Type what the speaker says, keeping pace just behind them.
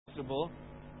responsible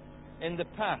in the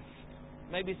past?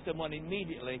 Maybe someone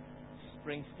immediately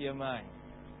springs to your mind.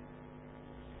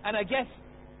 And I guess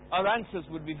our answers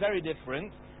would be very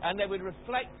different, and they would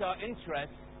reflect our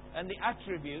interests and the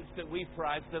attributes that we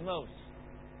prize the most,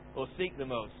 or seek the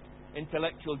most.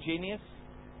 Intellectual genius,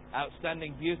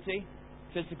 outstanding beauty,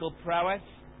 physical prowess,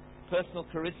 personal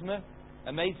charisma,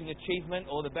 amazing achievement,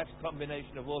 or the best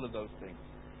combination of all of those things.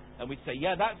 And we'd say,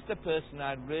 yeah, that's the person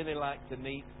I'd really like to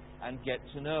meet and get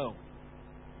to know.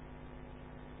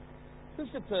 Who's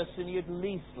the person you'd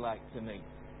least like to meet?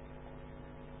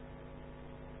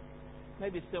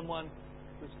 Maybe someone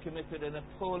who's committed an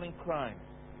appalling crime.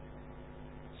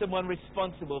 Someone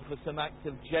responsible for some act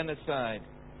of genocide.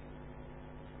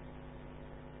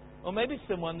 Or maybe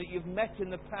someone that you've met in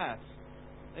the past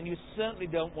and you certainly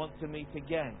don't want to meet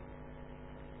again.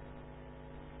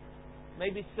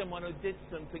 Maybe someone who did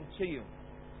something to you.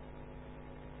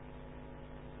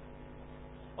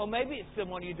 Or maybe it's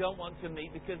someone you don't want to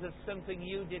meet because of something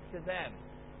you did to them,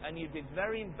 and you'd be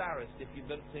very embarrassed if you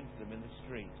bumped into them in the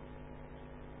street.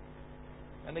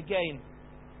 And again,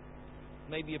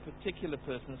 maybe a particular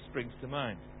person springs to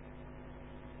mind.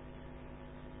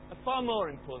 A far more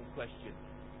important question.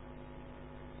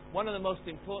 One of the most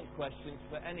important questions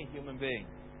for any human being.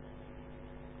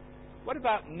 What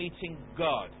about meeting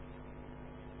God?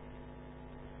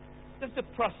 Does the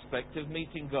prospect of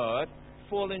meeting God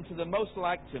fall into the most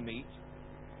like to meet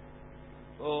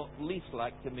or least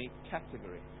like to meet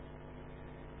category?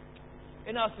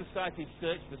 In our society's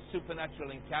search for supernatural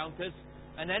encounters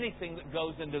and anything that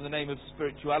goes under the name of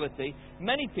spirituality,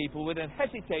 many people would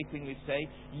unhesitatingly say,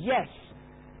 yes,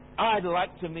 I'd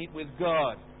like to meet with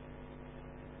God.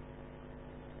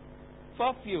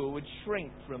 Far fewer would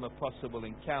shrink from a possible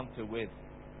encounter with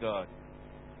God.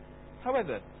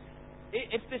 However,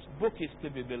 if this book is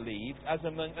to be believed, as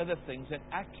among other things, an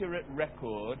accurate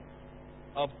record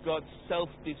of God's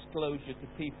self-disclosure to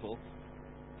people,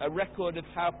 a record of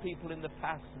how people in the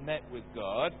past met with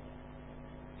God,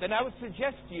 then I would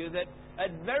suggest to you that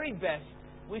at very best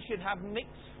we should have mixed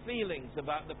feelings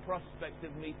about the prospect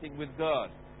of meeting with God.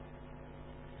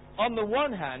 On the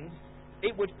one hand,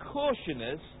 it would caution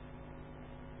us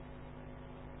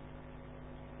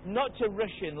not to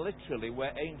rush in literally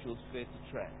where angels fear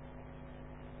to tread.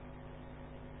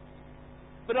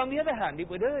 But on the other hand, it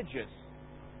would urge us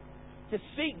to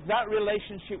seek that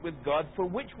relationship with God for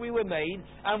which we were made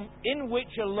and in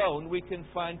which alone we can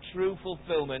find true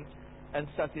fulfillment and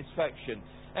satisfaction.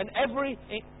 And every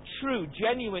true,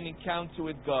 genuine encounter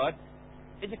with God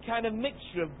is a kind of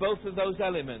mixture of both of those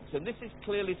elements. And this is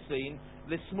clearly seen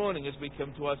this morning as we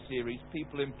come to our series,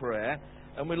 People in Prayer.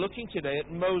 And we're looking today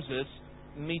at Moses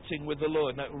meeting with the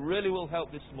Lord. Now, it really will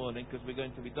help this morning because we're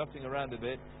going to be dotting around a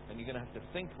bit and you're going to have to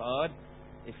think hard.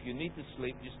 If you need to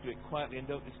sleep, just do it quietly and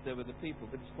don't disturb other people.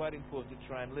 But it's quite important to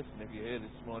try and listen if you're here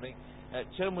this morning.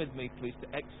 Turn with me, please, to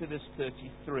Exodus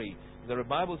 33. There are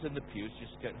Bibles in the pews.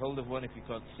 Just get hold of one if you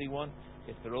can't see one.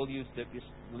 If they're all used up, just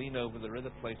lean over. There are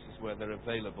other places where they're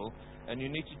available. And you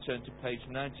need to turn to page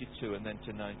 92 and then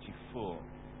to 94.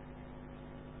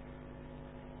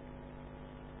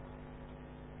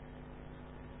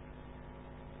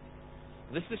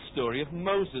 This is the story of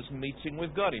Moses meeting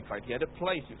with God. In fact, he had a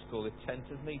place, it's called a tent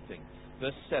of meeting.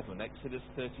 Verse 7, Exodus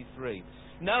 33.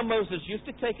 Now Moses used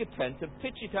to take a tent and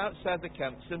pitch it outside the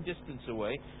camp some distance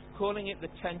away, calling it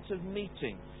the tent of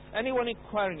meeting. Anyone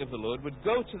inquiring of the Lord would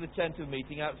go to the tent of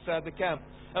meeting outside the camp.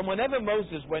 And whenever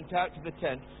Moses went out to the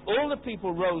tent, all the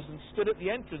people rose and stood at the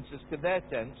entrances to their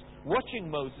tents, watching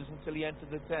Moses until he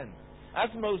entered the tent. As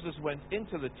Moses went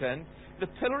into the tent, the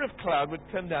pillar of cloud would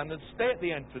come down and stay at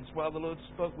the entrance while the Lord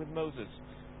spoke with Moses.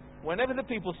 Whenever the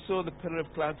people saw the pillar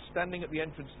of cloud standing at the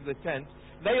entrance to the tent,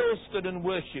 they all stood and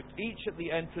worshipped, each at the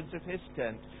entrance of his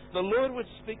tent. The Lord would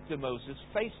speak to Moses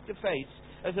face to face,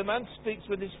 as a man speaks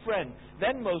with his friend.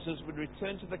 Then Moses would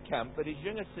return to the camp, but his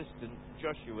young assistant,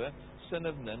 Joshua, son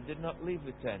of Nun, did not leave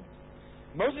the tent.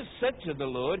 Moses said to the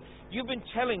Lord, "You've been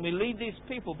telling me, lead these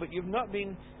people, but you've not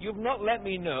let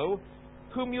me know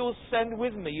whom you will send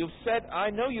with me. You've said, I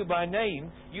know you by name.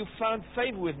 You've found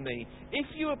favor with me. If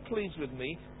you are pleased with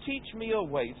me, teach me your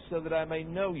ways so that I may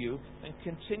know you and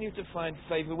continue to find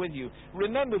favor with you.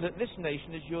 Remember that this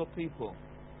nation is your people."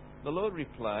 The Lord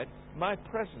replied, "My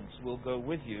presence will go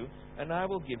with you, and I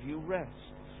will give you rest."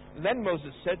 Then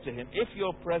Moses said to him, "If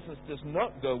your presence does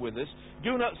not go with us,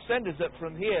 do not send us up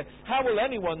from here. How will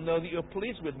anyone know that you're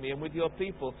pleased with me and with your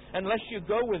people, unless you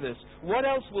go with us? What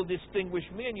else will distinguish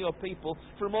me and your people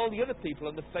from all the other people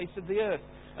on the face of the earth?"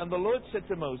 And the Lord said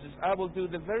to Moses, "I will do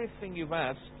the very thing you've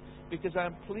asked, because I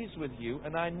am pleased with you,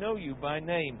 and I know you by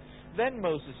name." Then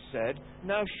Moses said,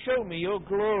 "Now show me your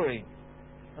glory."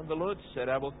 And the Lord said,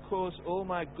 "I will cause all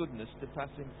my goodness to pass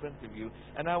in front of you,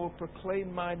 and I will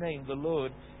proclaim my name, the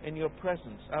Lord, in your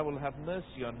presence. I will have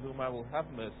mercy on whom I will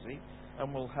have mercy,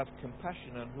 and will have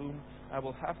compassion on whom I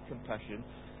will have compassion."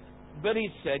 But he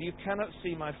said, "You cannot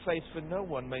see my face, for no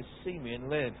one may see me and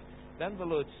live." Then the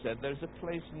Lord said, "There is a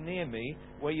place near me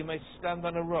where you may stand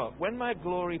on a rock. When my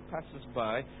glory passes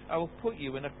by, I will put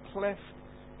you in a cleft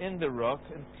in the rock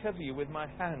and cover you with my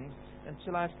hand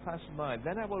until I've passed by.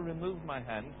 Then I will remove my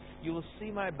hand. You will see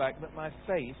my back, but my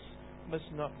face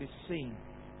must not be seen."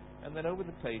 And then over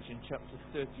the page in chapter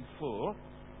 34,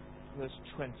 verse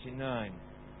 29,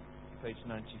 page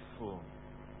 94.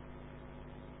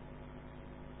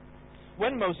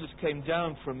 When Moses came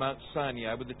down from Mount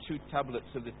Sinai with the 2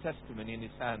 tablets of the testimony in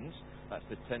his hands, that's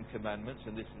the 10 Commandments,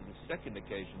 and this is the second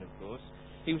occasion, of course,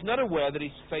 he was not aware that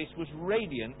his face was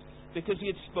radiant because he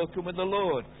had spoken with the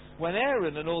Lord. When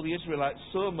Aaron and all the Israelites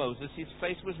saw Moses, his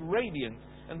face was radiant,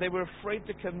 and they were afraid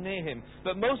to come near him.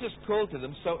 But Moses called to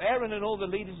them, so Aaron and all the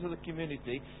leaders of the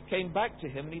community came back to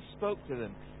him, and he spoke to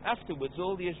them. Afterwards,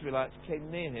 all the Israelites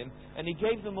came near him, and he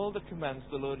gave them all the commands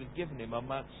the Lord had given him on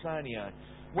Mount Sinai.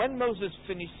 When Moses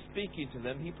finished speaking to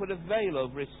them, he put a veil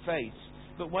over his face.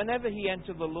 But whenever he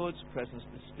entered the Lord's presence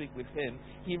to speak with him,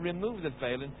 he removed the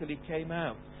veil until he came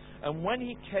out. And when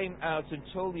he came out and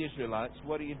told the Israelites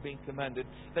what he had been commanded,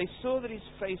 they saw that his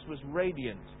face was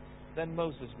radiant. Then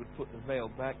Moses would put the veil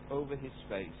back over his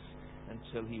face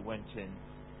until he went in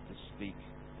to speak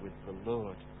with the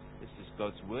Lord. This is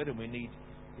God's word, and we need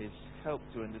his help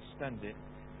to understand it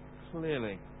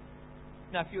clearly.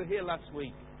 Now, if you were here last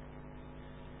week,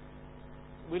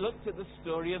 we looked at the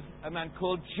story of a man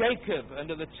called Jacob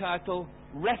under the title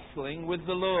Wrestling with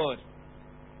the Lord.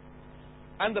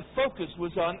 And the focus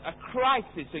was on a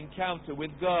crisis encounter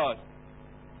with God.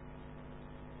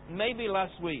 Maybe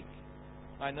last week,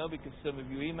 I know because some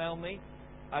of you emailed me,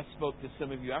 I spoke to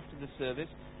some of you after the service,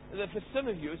 that for some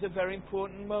of you it's a very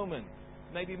important moment,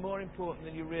 maybe more important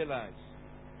than you realize,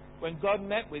 when God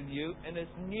met with you in a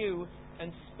new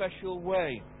and special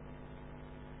way.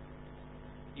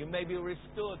 You may be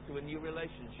restored to a new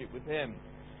relationship with him.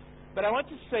 But I want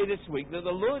to say this week that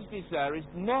the Lord's desire is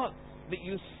not that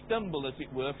you stumble, as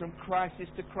it were, from crisis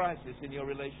to crisis in your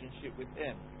relationship with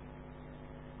him,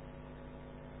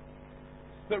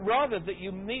 but rather that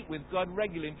you meet with God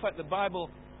regularly. In fact, the Bible,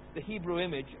 the Hebrew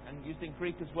image, and used in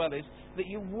Greek as well, is that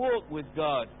you walk with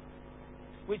God,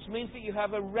 which means that you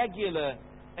have a regular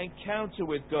encounter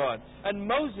with God. And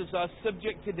Moses, our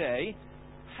subject today,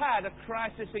 had a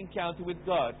crisis encounter with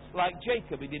God. Like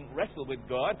Jacob, he didn't wrestle with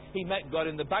God. He met God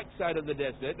in the backside of the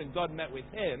desert, and God met with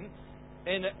him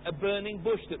in a burning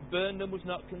bush that burned and was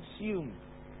not consumed.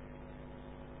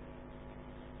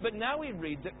 But now we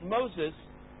read that Moses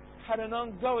had an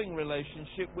ongoing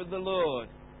relationship with the Lord.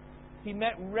 He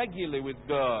met regularly with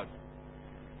God.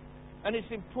 And it's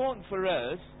important for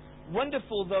us,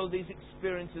 wonderful though these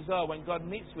experiences are, when God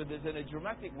meets with us in a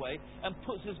dramatic way and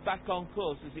puts us back on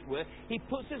course, as it were. He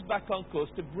puts us back on course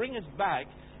to bring us back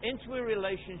into a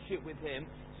relationship with him,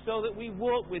 so that we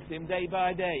walk with him day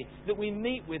by day, that we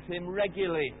meet with him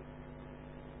regularly.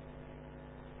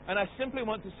 And I simply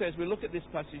want to say, as we look at this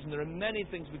passage, and there are many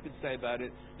things we could say about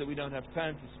it that we don't have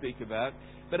time to speak about,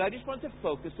 but I just want to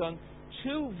focus on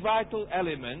 2 vital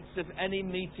elements of any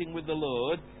meeting with the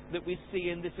Lord that we see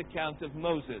in this account of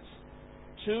Moses.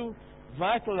 2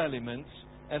 vital elements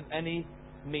of any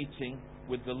meeting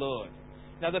with the Lord.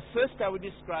 Now, the first I would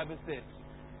describe as this.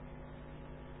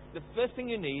 The first thing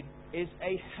you need is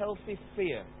a healthy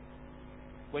fear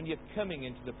when you're coming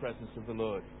into the presence of the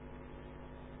Lord.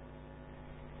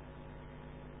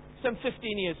 Some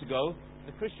 15 years ago,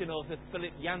 the Christian author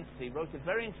Philip Yancey wrote a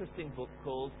very interesting book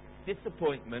called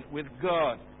Disappointment with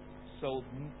God. Sold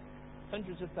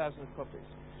hundreds of thousands of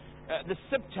copies. The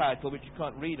subtitle, which you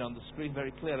can't read on the screen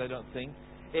very clearly, I don't think,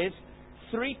 is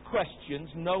 3 questions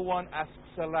no one asks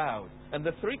aloud. And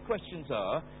the 3 questions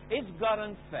are: is God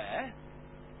unfair?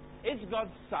 Is God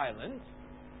silent?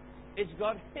 Is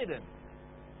God hidden?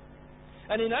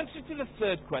 And in answer to the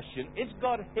third question, is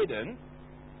God hidden,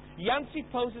 Yancey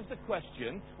poses the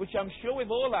question, which I'm sure we've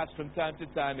all asked from time to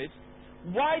time, is: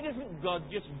 why doesn't God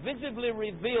just visibly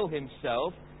reveal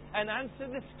himself and answer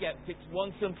the skeptics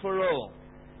once and for all?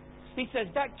 He says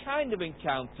that kind of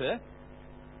encounter,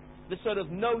 the sort of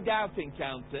no-doubt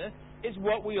encounter, is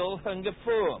what we all hunger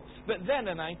for. But then,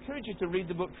 and I encourage you to read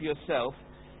the book for yourself,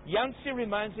 Yancey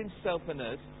reminds himself and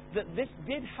us that this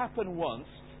did happen once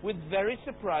with very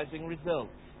surprising results.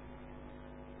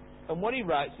 And what he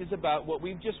writes is about what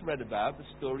we've just read about, the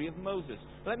story of Moses.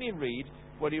 Let me read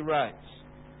what he writes.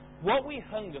 What we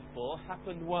hunger for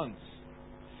happened once.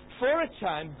 For a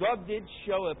time, God did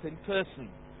show up in person.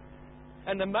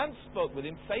 And the man spoke with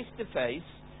him face to face,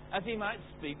 as he might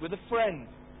speak with a friend.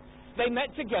 They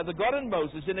met together, God and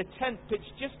Moses, in a tent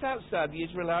pitched just outside the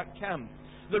Israelite camp.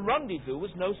 The rendezvous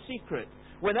was no secret.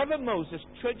 Whenever Moses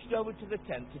trudged over to the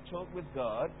tent to talk with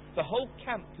God, the whole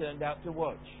camp turned out to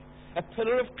watch. A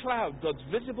pillar of cloud, God's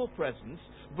visible presence,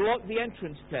 blocked the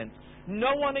entrance tent.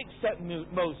 No one except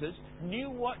Moses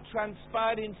knew what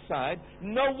transpired inside.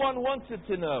 No one wanted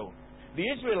to know. The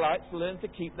Israelites learned to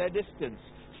keep their distance.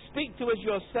 Speak to us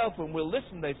yourself and we'll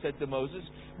listen, they said to Moses,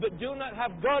 but do not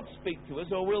have God speak to us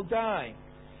or we'll die.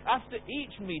 After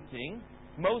each meeting,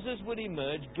 Moses would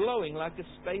emerge glowing like a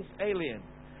space alien,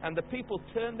 and the people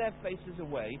turned their faces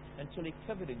away until he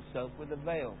covered himself with a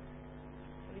veil.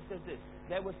 And he says this,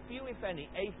 there were few, if any,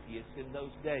 atheists in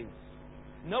those days.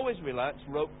 No Israelites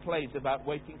wrote plays about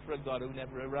waiting for a God who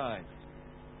never arrived.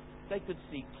 They could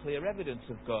see clear evidence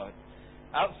of God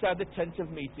outside the tent of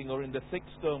meeting or in the thick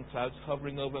storm clouds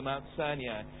hovering over Mount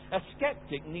Sinai. A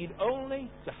skeptic need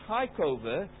only to hike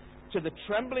over to the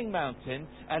trembling mountain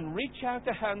and reach out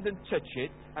a hand and touch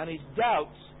it, and his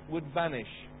doubts would vanish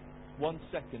 1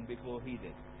 second before he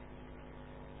did.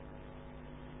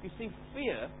 You see,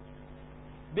 fear,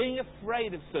 being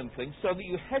afraid of something so that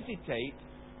you hesitate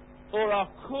or are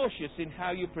cautious in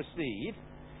how you proceed,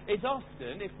 is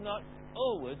often, if not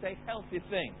always, a healthy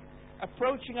thing.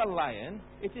 Approaching a lion,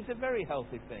 it is a very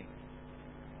healthy thing.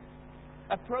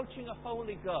 Approaching a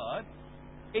holy God,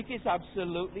 it is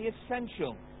absolutely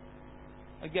essential.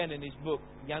 Again, in his book,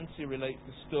 Yancey relates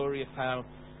the story of how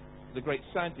the great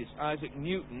scientist Isaac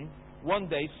Newton one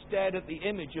day stared at the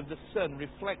image of the sun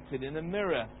reflected in a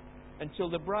mirror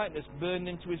until the brightness burned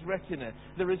into his retina.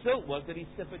 The result was that he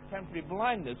suffered temporary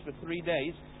blindness for 3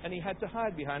 days, and he had to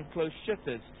hide behind closed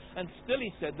shutters. And still,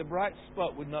 he said, the bright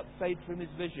spot would not fade from his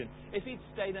vision. If he'd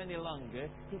stayed any longer,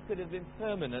 he could have been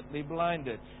permanently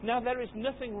blinded. Now, there is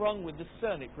nothing wrong with the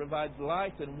sun. It provides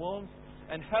light and warmth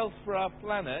and health for our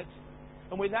planet,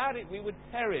 and without it we would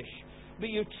perish. But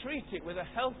you treat it with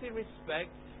a healthy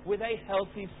respect, with a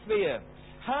healthy fear.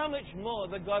 How much more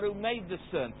the God who made the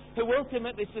sun, who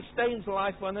ultimately sustains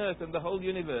life on earth and the whole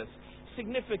universe?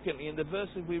 Significantly, in the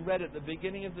verses we read at the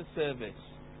beginning of the service,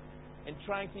 in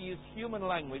trying to use human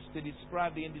language to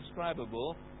describe the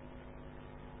indescribable,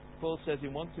 Paul says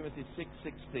in 1 Timothy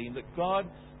 6:16 that God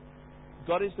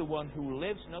is the one who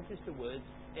lives, notice the words,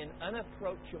 in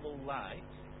unapproachable light,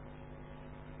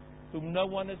 whom no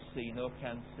one has seen or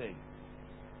can see.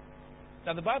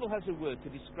 Now, the Bible has a word to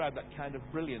describe that kind of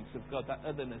brilliance of God, that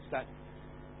otherness, that,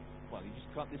 well, you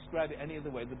just can't describe it any other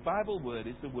way. The Bible word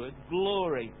is the word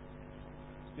glory.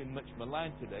 It's been much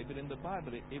maligned today, but in the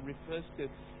Bible it refers to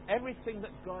everything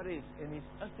that God is in his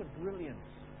utter brilliance.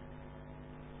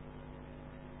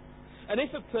 And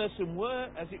if a person were,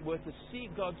 as it were, to see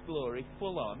God's glory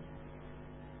full on,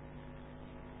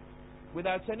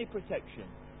 without any protection,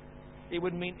 it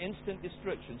would mean instant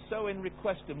destruction. So in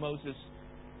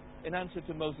answer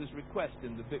to Moses' request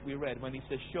in the bit we read, when he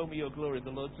says, show me your glory,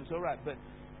 the Lord says, all right, but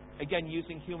again,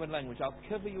 using human language, I'll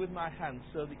cover you with my hand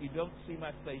so that you don't see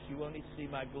my face, you only see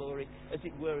my glory, as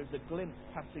it were, as a glimpse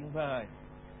passing by.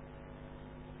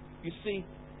 You see,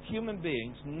 human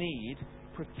beings need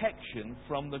protection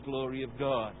from the glory of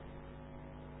God.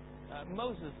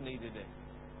 Moses needed it.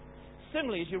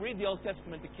 Similarly, as you read the Old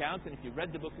Testament account, and if you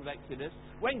read the book of Exodus,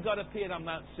 when God appeared on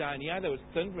Mount Sinai, there was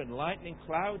thunder and lightning,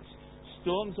 clouds,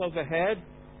 storms overhead.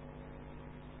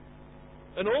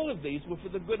 And all of these were for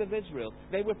the good of Israel.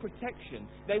 They were protection.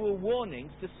 They were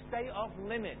warnings to stay off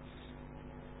limits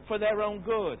for their own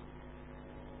good.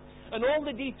 And all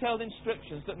the detailed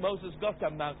instructions that Moses got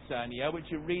on Mount Sinai, which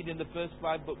you read in the first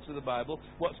 5 books of the Bible,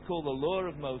 what's called the Law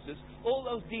of Moses, all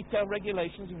those detailed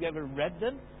regulations, have you ever read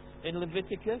them in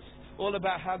Leviticus? All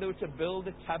about how they were to build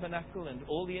a tabernacle and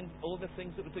all the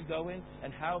things that were to go in,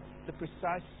 and how the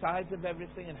precise size of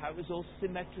everything, and how it was all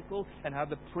symmetrical, and how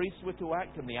the priests were to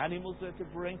act and the animals were to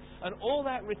bring, and all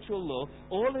that ritual law,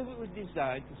 all of it was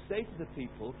designed to say to the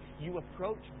people, you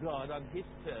approach God on his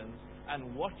terms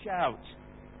and watch out.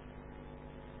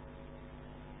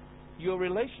 Your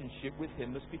relationship with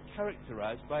him must be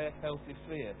characterized by a healthy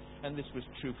fear. And this was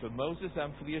true for Moses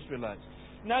and for the Israelites.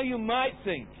 Now you might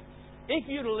think, if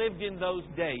you'd lived in those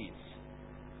days,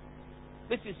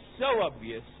 this is so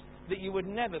obvious that you would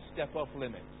never step off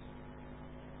limits.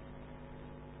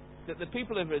 That the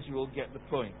people of Israel get the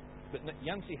point. But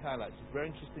Yancey highlights a very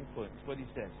interesting point. It's what he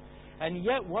says. And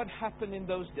yet what happened in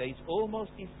those days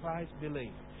almost defies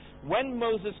belief. When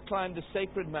Moses climbed the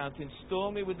sacred mountain,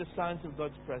 stormy with the signs of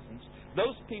God's presence,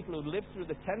 those people who lived through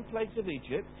the 10 plagues of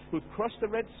Egypt, who'd crossed the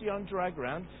Red Sea on dry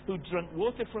ground, who'd drunk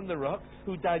water from the rock,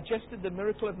 who digested the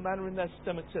miracle of manna in their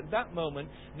stomachs at that moment,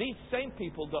 these same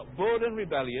people got bored and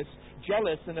rebellious,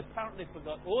 jealous, and apparently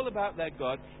forgot all about their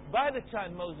God. By the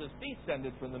time Moses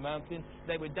descended from the mountain,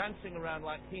 they were dancing around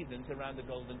like heathens around the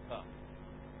golden calf.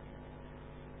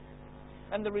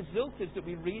 And the result is that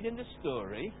we read in the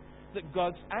story that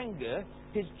God's anger,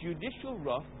 his judicial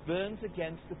wrath, burns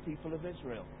against the people of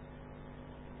Israel.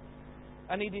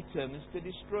 And he determines to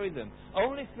destroy them.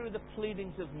 Only through the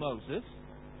pleadings of Moses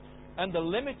and the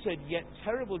limited yet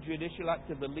terrible judicial act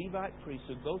of the Levite priests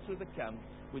who go through the camp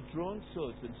with drawn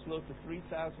swords and slaughter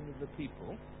 3,000 of the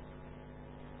people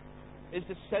is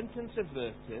the sentence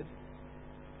averted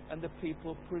and the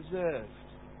people preserved.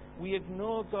 We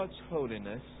ignore God's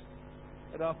holiness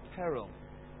at our peril.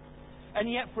 And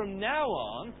yet from now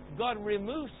on, God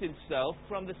removes himself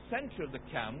from the center of the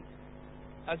camp,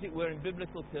 as it were in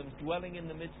biblical terms, dwelling in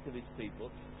the midst of his people,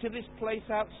 to this place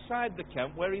outside the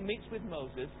camp where he meets with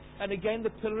Moses, and again the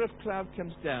pillar of cloud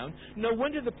comes down. No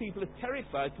wonder the people are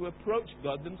terrified to approach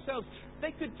God themselves.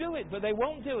 They could do it, but they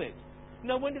won't do it.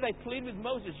 No wonder they plead with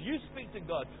Moses, you speak to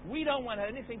God. We don't want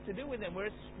anything to do with him.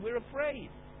 We're afraid.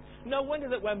 No wonder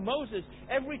that when Moses,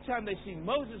 every time they see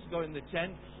Moses go in the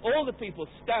tent, all the people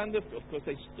stand up. Of course,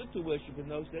 they stood to worship in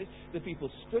those days. The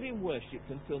people stood in worship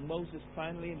until Moses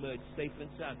finally emerged safe and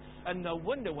sound. And no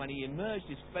wonder when he emerged,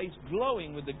 his face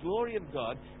glowing with the glory of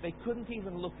God, they couldn't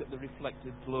even look at the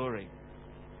reflected glory.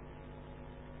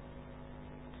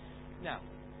 Now,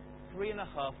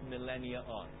 3.5 millennia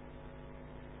on,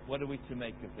 what are we to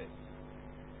make of this?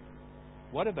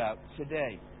 What about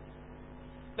today?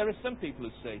 There are some people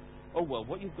who say, oh, well,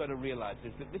 what you've got to realize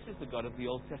is that this is the God of the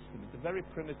Old Testament, a very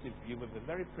primitive view of a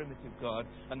very primitive God,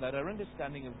 and that our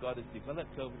understanding of God has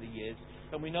developed over the years,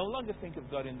 and we no longer think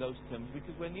of God in those terms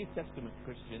because we're New Testament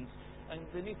Christians, and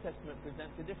the New Testament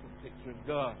presents a different picture of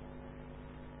God.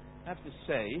 I have to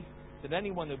say that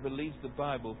anyone who believes the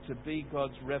Bible to be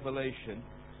God's revelation,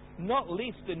 not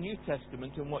least the New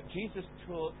Testament and what Jesus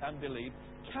taught and believed,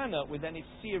 cannot with any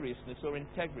seriousness or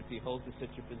integrity hold to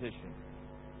such a position.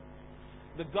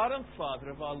 The God and Father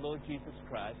of our Lord Jesus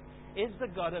Christ is the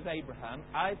God of Abraham,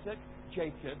 Isaac,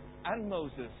 Jacob, and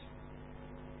Moses.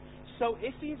 So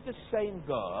if he's the same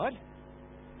God,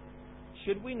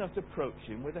 should we not approach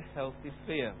him with a healthy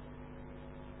fear?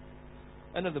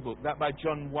 Another book, that by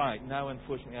John White, now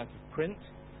unfortunately out of print,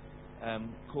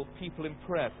 called People in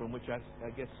Prayer, from which I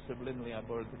guess subliminally I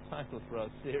borrowed the title for our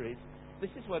series.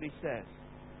 This is what he says.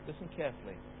 Listen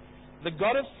carefully. The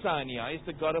God of Sinai is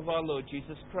the God of our Lord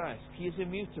Jesus Christ. He is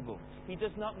immutable. He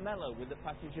does not mellow with the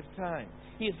passage of time.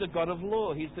 He is the God of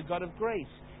law. He is the God of grace.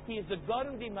 He is the God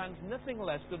who demands nothing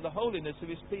less than the holiness of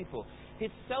his people.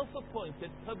 His self-appointed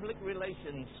public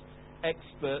relations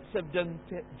experts have done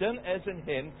us and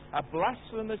him a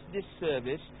blasphemous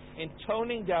disservice in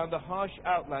toning down the harsh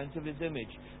outlines of his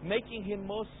image, making him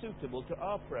more suitable to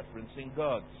our preference in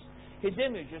God's. His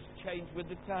image has changed with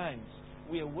the times.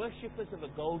 We are worshippers of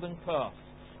a golden calf.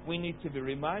 We need to be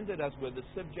reminded, as were the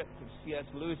subject of C.S.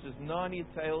 Lewis's Narnia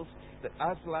tales, that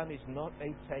Aslan is not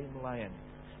a tame lion.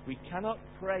 We cannot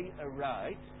pray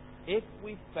aright if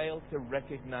we fail to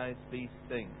recognize these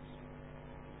things.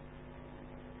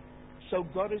 So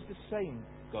God is the same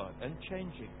God,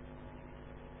 unchanging.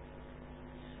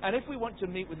 And if we want to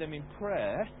meet with him in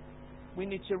prayer, we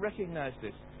need to recognize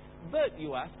this. But,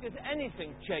 you ask, has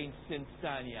anything changed since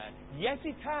Sinai? Yes,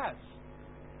 it has.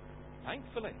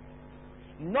 Thankfully.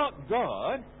 Not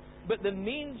God, but the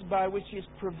means by which he is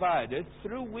provided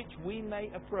through which we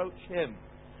may approach him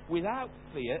without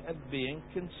fear of being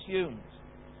consumed.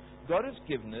 God has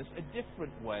given us a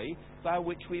different way by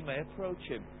which we may approach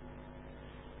him.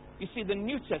 You see, the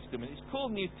New Testament is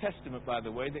called New Testament, by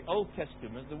the way. The Old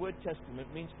Testament, the word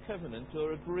testament means covenant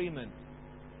or agreement.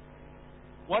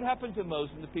 What happened to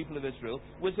Moses and the people of Israel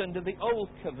was under the old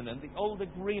covenant, the old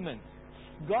agreement.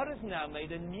 God has now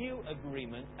made a new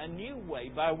agreement, a new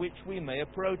way by which we may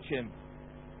approach him.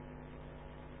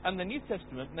 And the New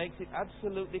Testament makes it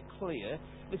absolutely clear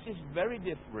this is very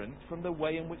different from the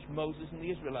way in which Moses and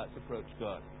the Israelites approached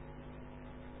God.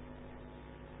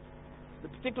 The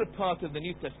particular part of the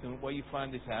New Testament where you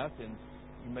find this out, and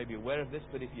you may be aware of this,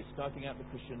 but if you're starting out the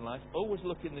Christian life, always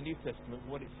look in the New Testament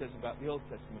what it says about the Old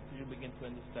Testament, because you'll begin to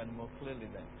understand more clearly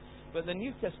then. But the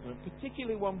New Testament,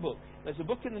 particularly one book, there's a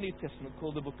book in the New Testament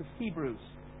called the book of Hebrews.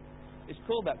 It's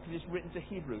called that because it's written to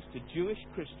Hebrews, to Jewish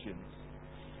Christians.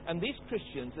 And these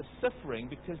Christians are suffering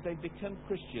because they've become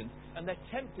Christians, and they're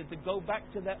tempted to go back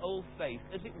to their old faith,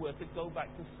 as it were, to go back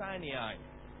to Sinai.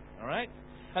 All right?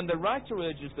 And the writer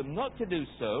urges them not to do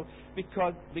so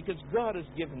because God has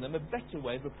given them a better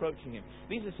way of approaching Him.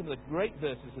 These are some of the great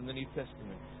verses in the New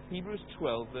Testament. Hebrews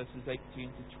 12, verses 18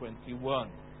 to 21.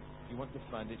 If you want to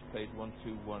find it, it's page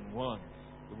 1211.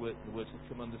 The words will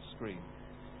come on the screen.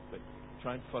 But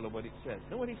try and follow what it says.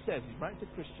 Know what he says? He's writing to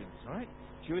Christians, all right?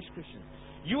 Jewish Christians.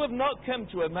 You have not come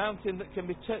to a mountain that can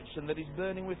be touched and that is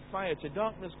burning with fire, to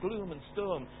darkness, gloom and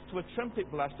storm, to a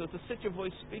trumpet blast, or to such a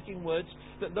voice speaking words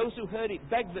that those who heard it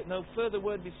begged that no further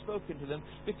word be spoken to them,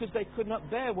 because they could not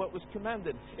bear what was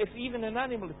commanded. If even an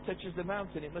animal touches the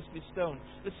mountain, it must be stoned.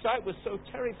 The sight was so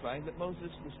terrifying that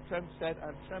Moses was said,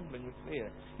 I'm trembling with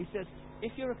fear. He says,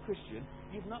 if you're a Christian,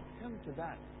 you've not come to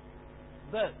that.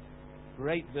 But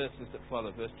great verses that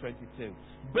follow, verse 22.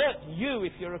 But you,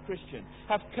 if you're a Christian,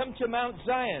 have come to Mount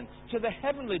Zion, to the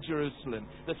heavenly Jerusalem,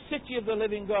 the city of the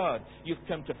living God. You've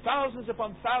come to thousands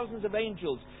upon thousands of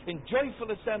angels in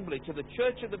joyful assembly, to the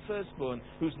church of the firstborn,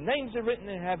 whose names are written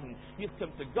in heaven. You've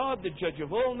come to God, the judge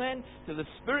of all men, to the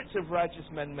spirits of righteous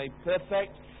men made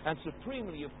perfect, and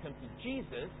supremely you've come to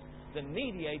Jesus, the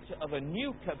mediator of a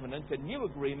new covenant, a new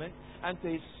agreement, and to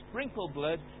His sprinkled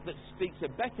blood that speaks a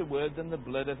better word than the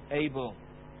blood of Abel.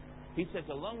 He says,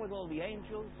 along with all the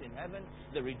angels in heaven,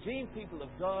 the redeemed people of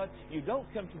God, you don't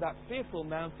come to that fearful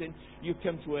mountain, you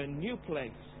come to a new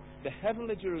place, the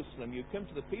heavenly Jerusalem. You come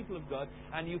to the people of God,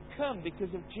 and you come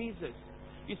because of Jesus.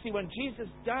 You see, when Jesus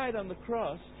died on the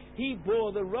cross, He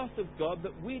bore the wrath of God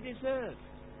that we deserve,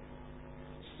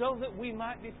 so that we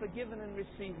might be forgiven and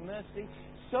receive mercy,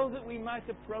 so that we might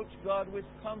approach God with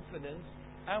confidence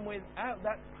and without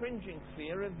that cringing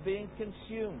fear of being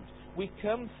consumed. We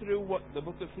come through what the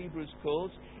book of Hebrews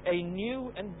calls a new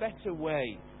and better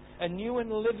way, a new and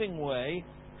living way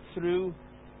through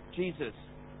Jesus.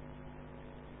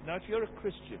 Now, if you're a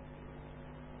Christian,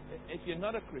 if you're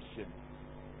not a Christian,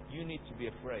 you need to be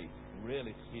afraid,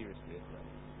 really seriously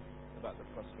afraid, about the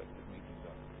prospect of meeting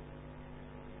God.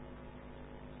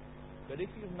 But if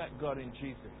you've met God in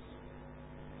Jesus,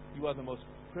 you are the most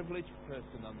privileged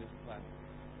person on this planet,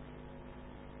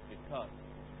 because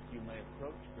you may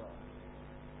approach God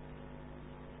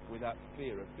without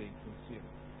fear of being consumed.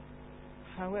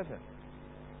 However,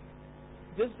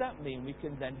 does that mean we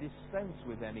can then dispense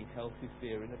with any healthy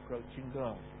fear in approaching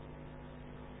God?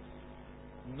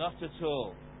 Not at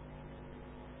all.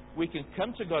 We can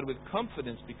come to God with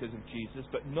confidence because of Jesus,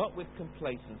 but not with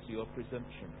complacency or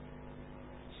presumption.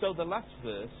 So the last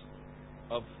verse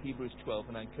of Hebrews 12,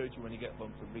 and I encourage you when you get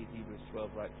home to read Hebrews 12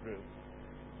 right through,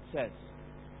 says,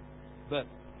 but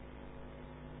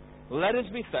let us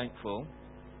be thankful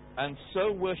and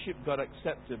so worship God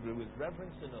acceptably with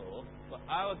reverence and awe, for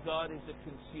our God is a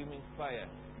consuming fire.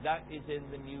 That is in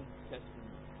the New Testament.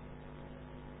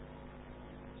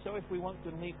 So if we want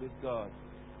to meet with God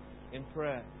in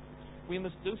prayer, we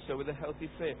must do so with a healthy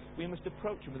fear. We must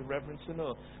approach Him with reverence and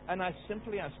awe. And I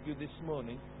simply ask you this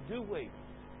morning, do we?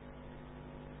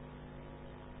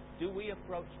 Do we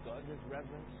approach God with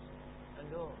reverence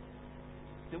and awe?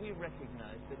 Do we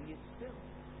recognize that He is still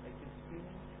a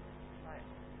consuming fire?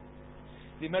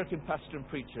 The American pastor and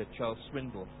preacher Charles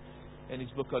Swindoll, in his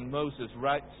book on Moses,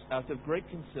 writes out of great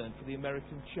concern for the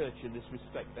American church in this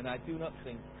respect, and I do not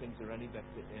think things are any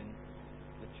better in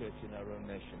the church in our own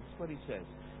nation. That's what he says.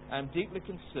 I'm deeply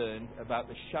concerned about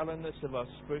the shallowness of our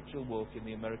spiritual walk in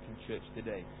the American church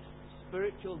today.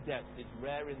 Spiritual depth is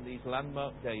rare in these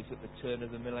landmark days at the turn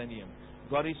of the millennium.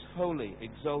 God is holy,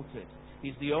 exalted.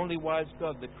 He's the only wise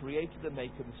God, the creator, the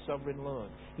maker, the sovereign Lord.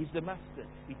 He's the master.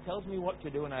 He tells me what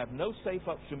to do, and I have no safe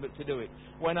option but to do it.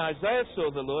 When Isaiah saw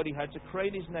the Lord, he had to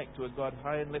crane his neck to a God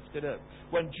high and lifted up.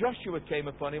 When Joshua came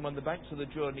upon him on the banks of the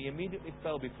Jordan, he immediately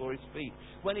fell before his feet.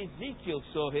 When Ezekiel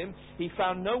saw him, he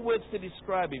found no words to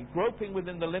describe him, groping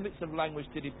within the limits of language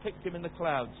to depict him in the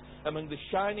clouds, among the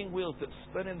shining wheels that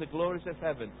spun in the glories of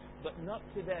heaven. But not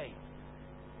today.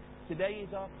 Today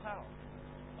is our pal,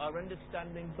 our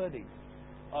understanding buddy,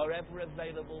 our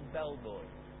ever-available bellboy.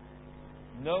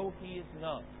 No, he is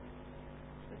not.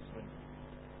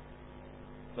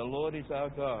 The Lord is our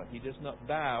God. He does not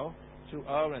bow to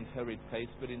our unhurried pace,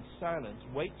 but in silence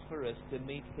waits for us to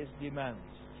meet His demands.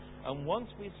 And once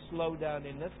we slow down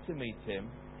enough to meet Him,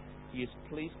 He is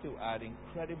pleased to add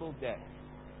incredible depth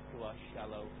to our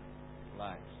shallow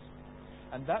lives.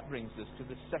 And that brings us to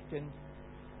the second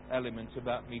element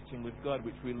about meeting with God,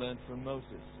 which we learned from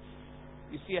Moses.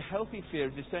 You see, a healthy fear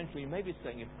is essentially maybe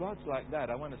saying, if God's like that,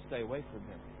 I want to stay away from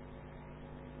Him.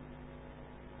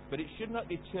 But it should not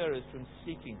deter us from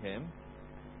seeking Him,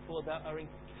 for there are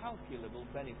incalculable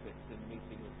benefits in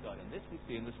meeting with God. And this we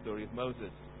see in the story of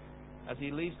Moses. As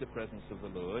he leaves the presence of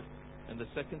the Lord, And the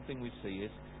second thing we see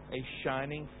is a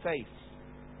shining face.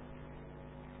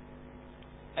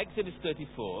 Exodus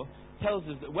 34 tells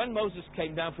us that when Moses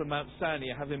came down from Mount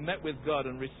Sinai, having met with God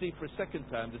and received for a second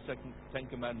time the second Ten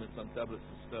Commandments on tablets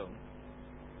of stone,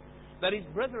 that his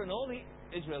brother and all the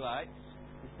Israelites,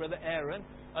 his brother Aaron,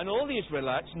 and all the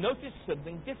Israelites noticed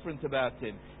something different about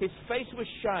him. His face was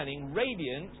shining,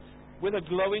 radiant, with a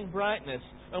glowing brightness.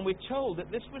 And we're told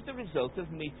that this was the result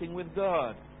of meeting with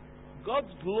God.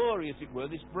 God's glory, as it were,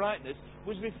 this brightness,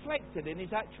 was reflected in his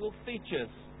actual features.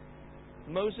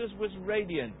 Moses was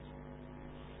radiant.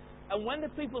 And when the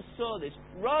people saw this,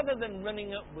 rather than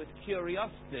running up with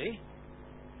curiosity,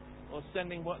 or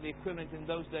sending what the equivalent in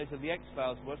those days of the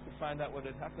X-Files was to find out what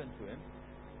had happened to him,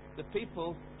 the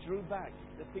people drew back.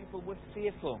 The people were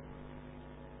fearful.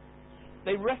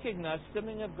 They recognized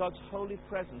something of God's holy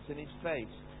presence in his face,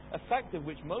 a fact of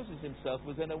which Moses himself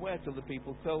was unaware till the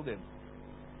people told him.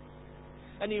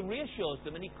 And he reassures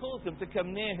them and he calls them to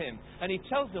come near him. And he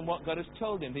tells them what God has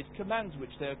told him, his commands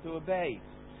which they are to obey.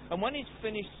 And when he's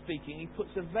finished speaking, he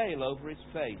puts a veil over his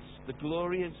face. The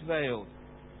glory is veiled.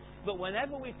 But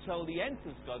whenever we're told he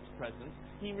enters God's presence,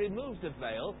 he removes the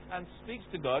veil and speaks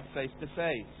to God face to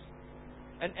face.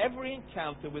 And every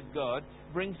encounter with God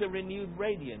brings a renewed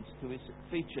radiance to his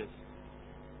features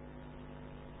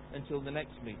until the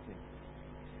next meeting.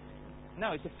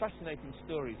 Now, it's a fascinating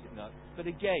story, is it not? But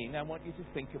again, I want you to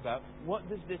think about, what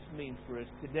does this mean for us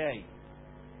today?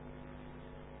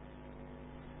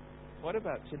 What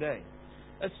about today?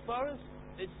 As far as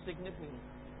its significance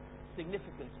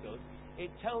goes, it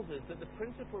tells us that the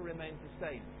principle remains the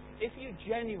same. If you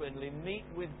genuinely meet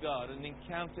with God and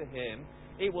encounter him,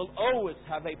 it will always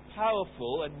have a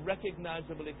powerful and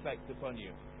recognizable effect upon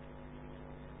you.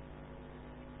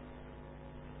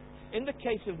 In the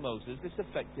case of Moses, this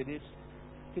affected his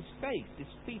face, his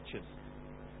features.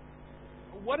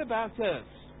 What about us?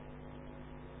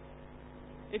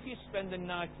 If you spend a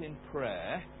night in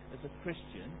prayer as a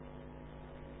Christian,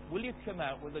 will you come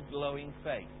out with a glowing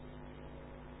face?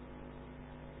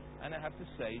 And I have to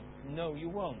say, no, you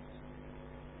won't.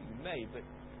 You may, but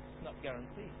it's not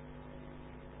guaranteed.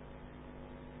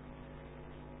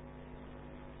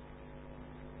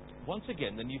 Once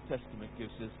again, the New Testament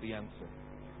gives us the answer.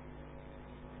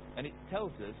 And it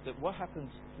tells us that what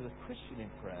happens to the Christian in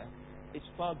prayer is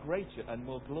far greater and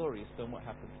more glorious than what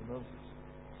happened to Moses.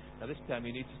 Now this time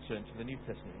you need to turn to the New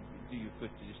Testament. Do you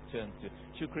good to just turn to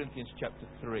 2 Corinthians chapter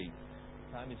 3.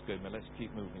 Time is good, but let's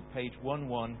keep moving. Page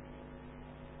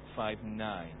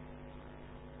 1159.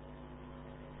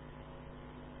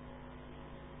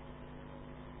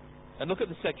 And look at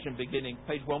the section beginning,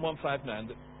 page 1159,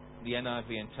 that the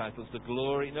NIV entitles the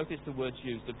glory. Notice the words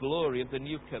used, the glory of the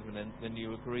new covenant, the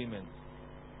new agreement.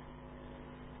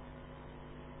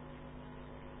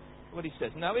 What he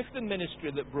says, now if the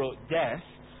ministry that brought death,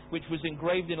 which was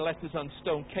engraved in letters on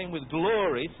stone, came with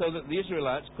glory, so that the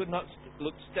Israelites could not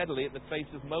look steadily at the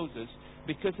face of Moses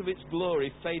because of its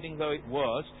glory, fading though it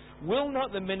was, will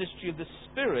not the ministry of the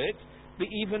Spirit be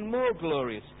even more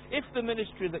glorious? If the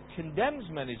ministry that condemns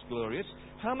men is glorious,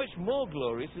 how much more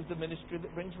glorious is the ministry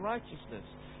that brings righteousness?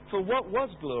 For what was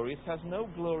glorious has no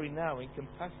glory now in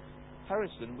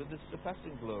comparison with the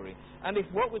surpassing glory. And if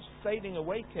what was fading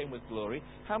away came with glory,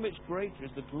 how much greater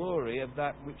is the glory of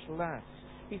that which lasts?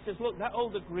 He says, look, that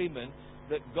old agreement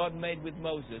that God made with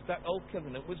Moses, that old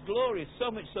covenant, was glorious,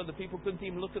 so much so that people couldn't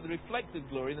even look at the reflected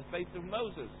glory in the face of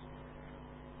Moses.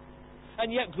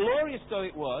 And yet, glorious though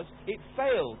it was, it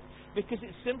failed, because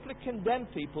it simply condemned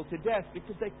people to death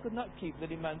because they could not keep the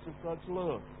demands of God's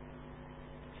law.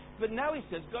 But now he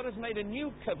says God has made a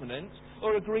new covenant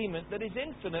or agreement that is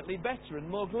infinitely better and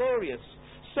more glorious.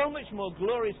 So much more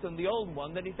glorious than the old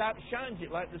one that it outshines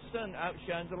it like the sun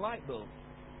outshines a light bulb.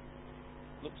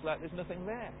 Looks like there's nothing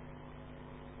there.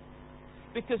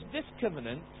 Because this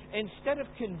covenant, instead of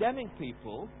condemning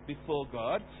people before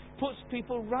God, puts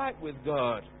people right with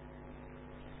God.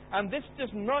 And this does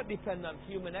not depend on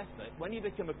human effort. When you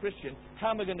become a Christian,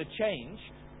 how am I going to change?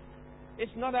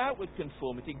 It's not outward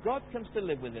conformity. God comes to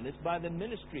live within us by the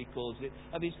ministry, he calls it,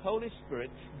 of his Holy Spirit.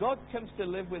 God comes to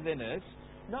live within us,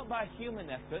 not by human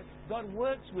effort. God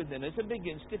works within us and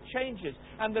begins to change us.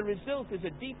 And the result is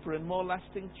a deeper and more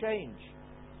lasting change.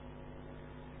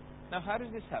 Now, how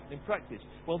does this happen in practice?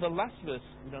 Well, the last verse,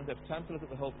 we don't have time to look at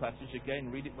the whole passage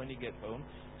again, read it when you get home.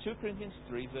 2 Corinthians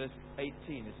 3, verse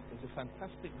 18 is a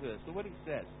fantastic verse. Look what it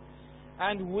says.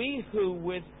 And we who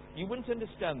with... You wouldn't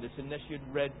understand this unless you'd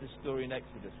read the story in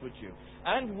Exodus, would you?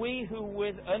 And we who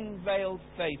with unveiled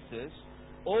faces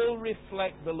all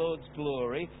reflect the Lord's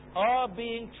glory, are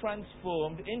being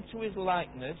transformed into His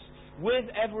likeness with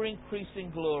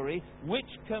ever-increasing glory, which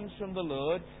comes from the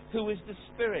Lord, who is the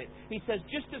Spirit. He says,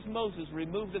 just as Moses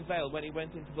removed the veil when he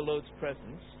went into the Lord's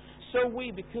presence, so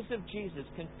we, because of Jesus,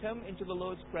 can come into the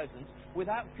Lord's presence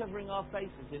without covering our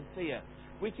faces in fear.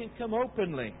 We can come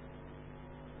openly.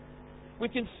 We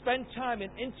can spend time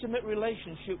in intimate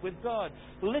relationship with God,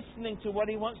 listening to what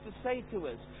He wants to say to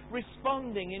us,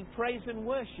 responding in praise and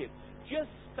worship, just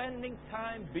spending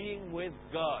time being with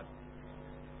God,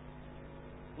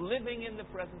 living in the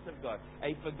presence of God.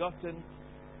 A forgotten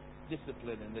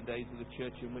discipline in the days of the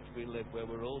church in which we live, where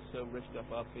we're all so rushed off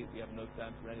our feet we have no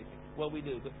time for anything. Well, we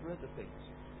do, but for other things.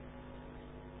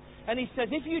 And He says,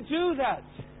 if you do that,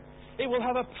 it will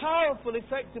have a powerful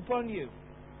effect upon you.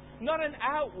 Not an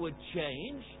outward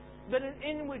change, but an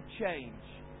inward change.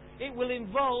 It will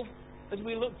involve, as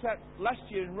we looked at last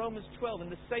year in Romans 12,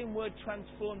 and the same word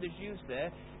transformed is used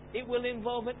there, it will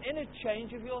involve an inner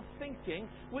change of your thinking,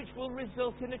 which will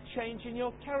result in a change in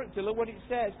your character. Look what it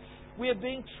says. We are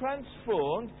being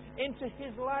transformed into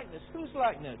His likeness. Whose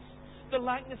likeness? The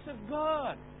likeness of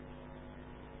God.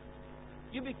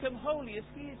 You become holy as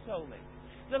He is holy.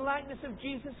 The likeness of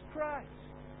Jesus Christ.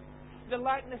 The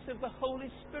likeness of the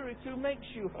Holy Spirit who makes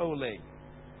you holy.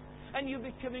 And you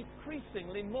become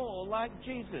increasingly more like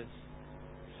Jesus.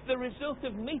 The result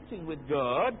of meeting with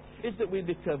God is that we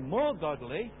become more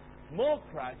godly, more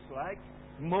Christ-like,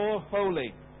 more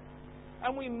holy.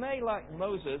 And we may, like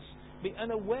Moses, be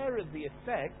unaware of the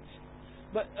effect,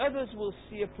 but others will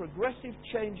see a progressive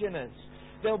change in us.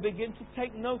 They'll begin to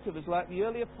take note of us, like the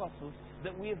early apostles,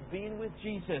 that we have been with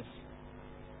Jesus.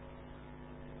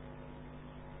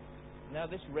 Now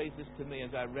this raises to me,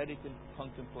 as I read it and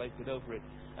contemplated over it,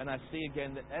 and I see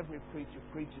again that every preacher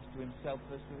preaches to himself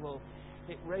first of all,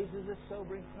 it raises a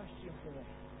sobering question for me.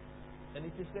 And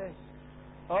it is this: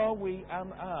 are we,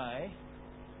 am I,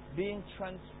 being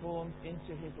transformed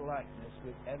into His likeness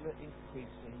with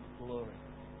ever-increasing glory?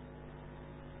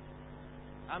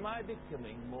 Am I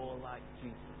becoming more like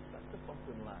Jesus? That's the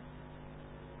bottom line.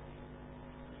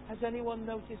 Has anyone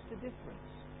noticed a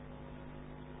difference?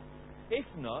 If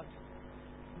not,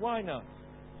 why not?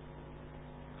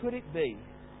 Could it be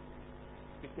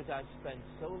because I spend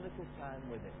so little time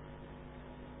with Him,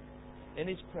 in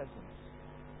His presence,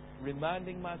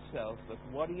 reminding myself of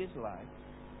what He is like,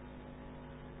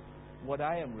 what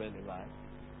I am really like,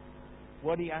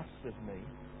 what He asks of me,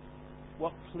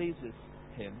 what pleases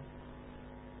Him,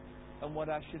 and what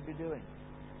I should be doing?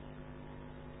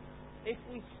 If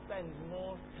we spend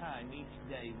more time each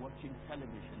day watching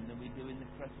television than we do in the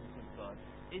presence of God,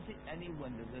 is it any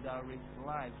wonder that our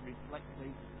lives reflect the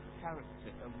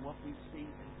character of what we see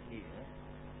and hear,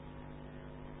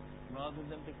 rather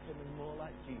than becoming more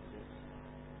like Jesus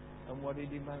and what He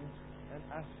demands and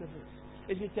asks of us?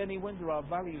 Is it any wonder our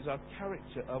values, our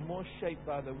character, are more shaped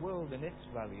by the world and its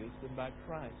values than by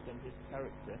Christ and His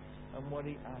character and what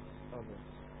He asks of us?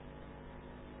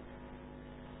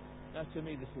 Now, to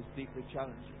me, this is deeply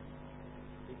challenging.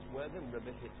 It's where the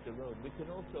rubber hits the road. We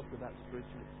can all talk about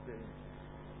spiritual experiences,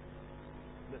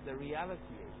 but the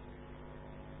reality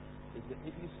is that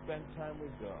if you spend time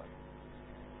with God,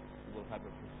 it will have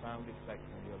a profound effect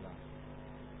on your life.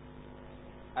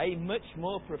 A much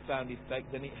more profound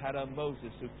effect than it had on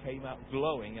Moses, who came out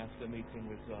glowing after meeting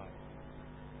with God.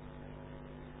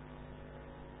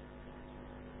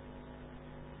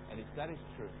 And if that is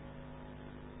true,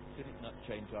 should it not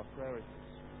change our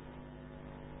priorities?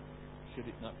 Should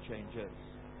it not change us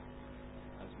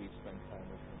as we spend time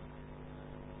with Him?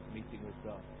 Meeting with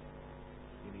God,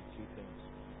 you need two things: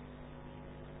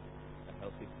 a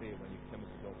healthy fear when you come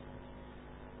into God's presence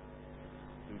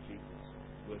through Jesus,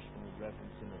 worshiping with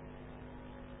reverence and awe,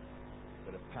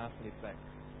 but a powerful effect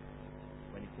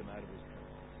when you come out of His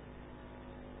presence.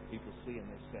 People see and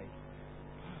they say,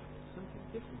 "Wow, there's something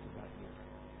different about you."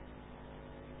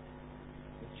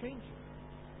 They're changing,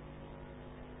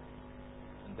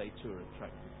 and they too are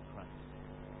attracted to Christ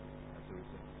as a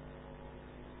result.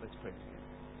 Let's pray together.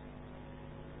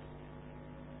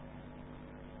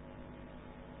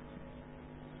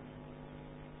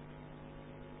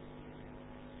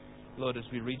 Lord, as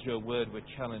we read your word, we're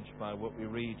challenged by what we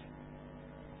read.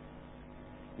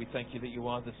 We thank you that you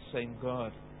are the same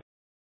God